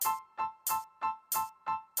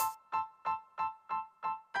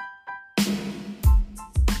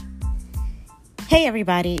Hey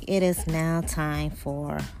everybody, it is now time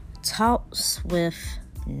for Talks with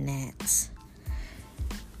Nat.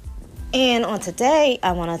 And on today,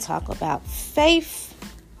 I want to talk about faith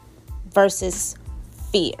versus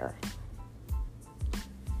fear.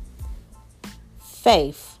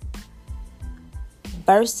 Faith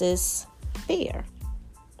versus fear.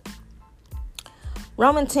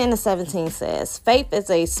 Romans 10:17 says, faith is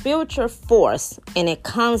a spiritual force and it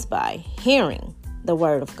comes by hearing the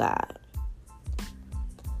word of God.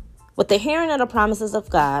 With the hearing of the promises of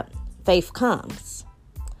God, faith comes.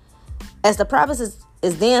 As the promises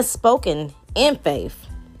is then spoken in faith,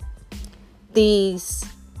 these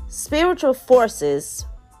spiritual forces,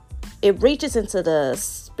 it reaches into the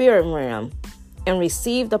spirit realm and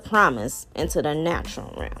receive the promise into the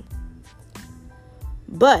natural realm.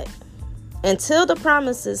 But until the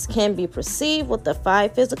promises can be perceived with the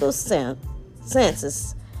five physical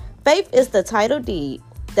senses, faith is the title deed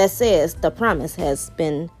that says the promise has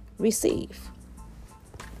been received.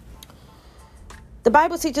 The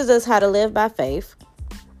Bible teaches us how to live by faith,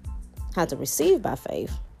 how to receive by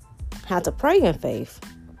faith, how to pray in faith,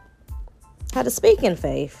 how to speak in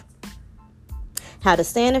faith, how to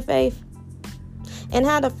stand in faith, and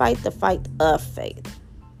how to fight the fight of faith.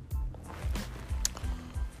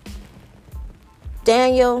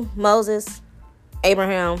 Daniel, Moses,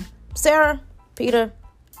 Abraham, Sarah, Peter,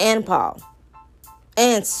 and Paul,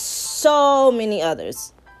 and so many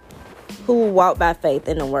others who walk by faith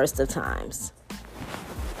in the worst of times.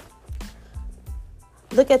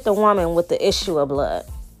 Look at the woman with the issue of blood.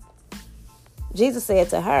 Jesus said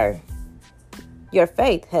to her, your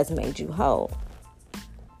faith has made you whole.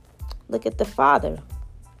 Look at the father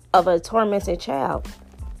of a tormented child.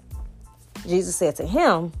 Jesus said to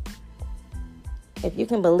him, if you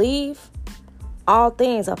can believe, all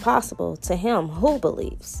things are possible to him who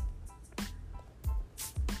believes.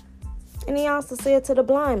 And he also said to the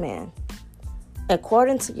blind man,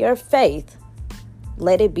 according to your faith,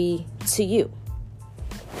 let it be to you.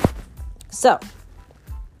 So,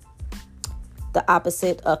 the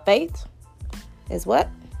opposite of faith is what?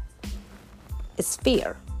 It's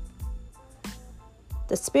fear.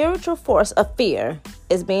 The spiritual force of fear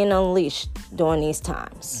is being unleashed during these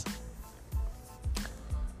times.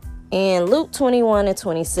 In Luke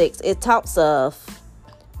 21:26, it talks of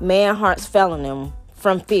man's hearts failing them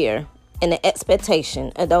from fear and the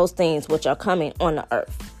expectation of those things which are coming on the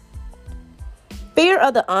earth. Fear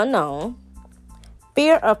of the unknown,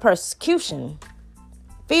 fear of persecution,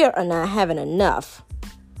 fear of not having enough,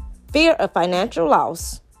 fear of financial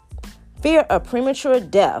loss, fear of premature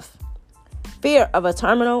death, fear of a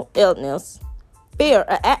terminal illness, fear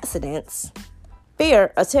of accidents,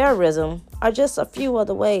 fear of terrorism are just a few of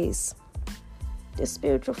the ways this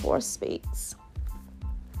spiritual force speaks.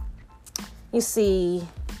 You see,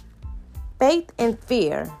 faith and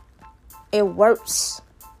fear, it works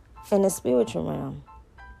in the spiritual realm.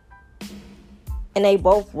 And they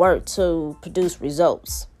both work to produce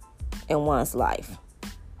results in one's life.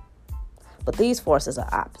 But these forces are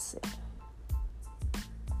opposite.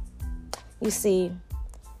 You see,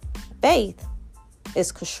 faith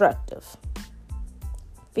is constructive.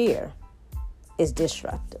 Fear is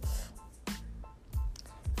destructive.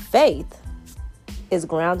 Faith is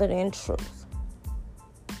grounded in truth.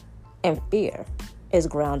 And fear is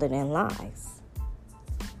grounded in lies.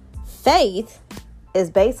 Faith is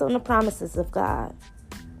based on the promises of God.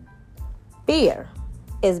 Fear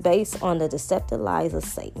is based on the deceptive lies of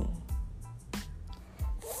Satan.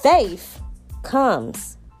 Faith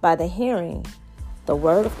comes by the hearing the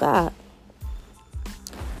word of God.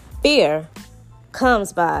 Fear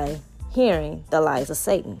comes by hearing the lies of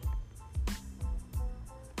Satan.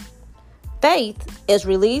 Faith is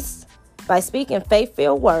released by speaking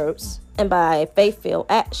faith-filled words and by faith-filled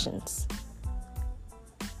actions.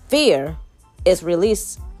 Fear is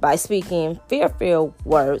released by speaking fear-filled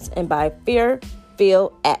words and by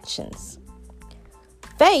fear-filled actions.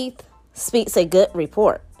 Faith speaks a good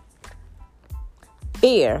report.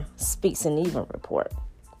 Fear speaks an evil report.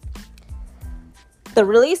 The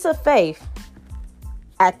release of faith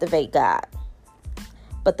activates God,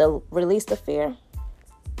 but the release of fear,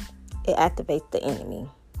 it activates the enemy.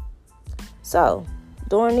 So,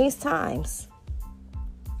 during these times,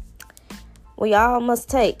 we all must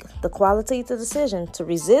take the quality to decision to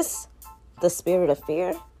resist the spirit of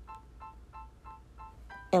fear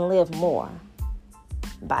and live more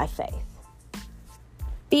by faith.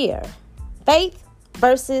 Faith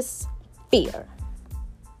versus fear.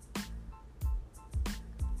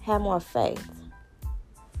 Have more faith.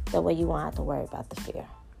 That way you won't have to worry about the fear.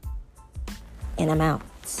 And I'm out.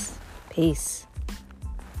 Peace.